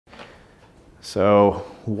So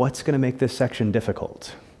what's going to make this section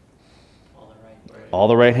difficult? All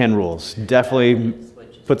the right-hand rules. Definitely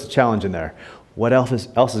puts a challenge in there. What else is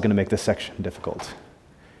going to make this section difficult?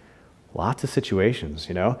 Lots of situations,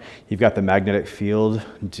 you know. You've got the magnetic field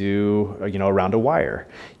due, around a wire.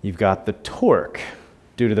 You've got the torque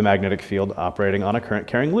due to the magnetic field operating on a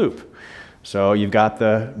current-carrying loop. So you've got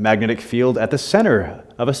the magnetic field at the center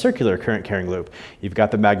of a circular current-carrying loop. You've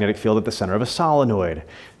got the magnetic field at the center of a solenoid.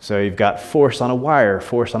 So you've got force on a wire,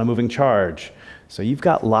 force on a moving charge. So you've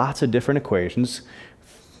got lots of different equations,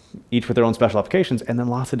 each with their own special applications, and then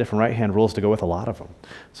lots of different right-hand rules to go with a lot of them.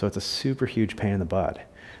 So it's a super huge pain in the butt.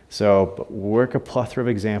 So work a plethora of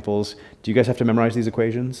examples. Do you guys have to memorize these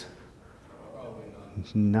equations? Probably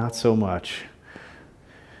not. Not so much.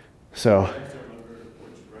 So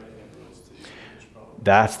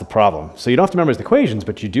that's the problem. So you don't have to memorize the equations,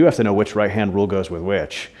 but you do have to know which right-hand rule goes with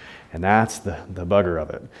which. And that's the bugger of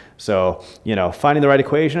it. So, finding the right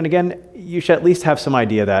equation, and again, you should at least have some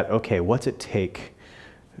idea that, okay, what's it take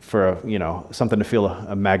for, something to feel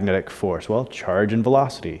a magnetic force? Well, charge and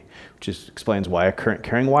velocity, which explains why a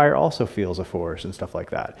current-carrying wire also feels a force and stuff like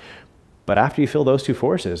that. But after you feel those two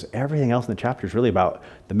forces, everything else in the chapter is really about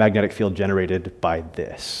the magnetic field generated by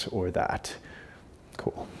this or that.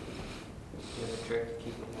 Cool. Trick to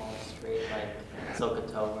keep them all straight, like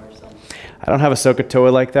SOHCAHTOA or something? I don't have a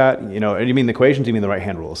SOHCAHTOA like that. You mean the equations? You mean the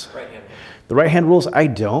right-hand rules? Right-hand. The right-hand rules, I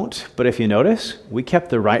don't. But if you notice, we kept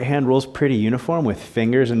the right-hand rules pretty uniform with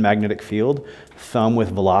fingers and magnetic field, thumb with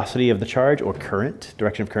velocity of the charge or current,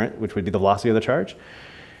 direction of current, which would be the velocity of the charge.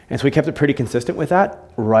 And so we kept it pretty consistent with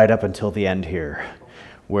that right up until the end here,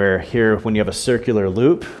 where here, when you have a circular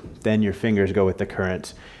loop, then your fingers go with the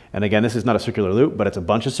current. And again, this is not a circular loop, but it's a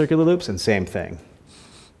bunch of circular loops, and same thing.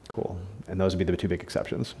 Cool. And those would be the two big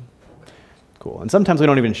exceptions. Cool. And sometimes we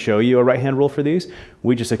don't even show you a right-hand rule for these.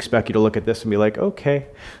 We just expect you to look at this and be like, okay,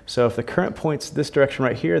 so if the current points this direction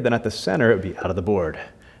right here, then at the center, it would be out of the board,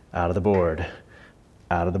 out of the board,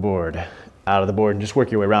 out of the board, out of the board, and just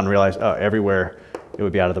work your way around and realize, oh, everywhere it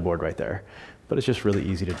would be out of the board right there. But it's just really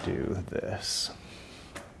easy to do this.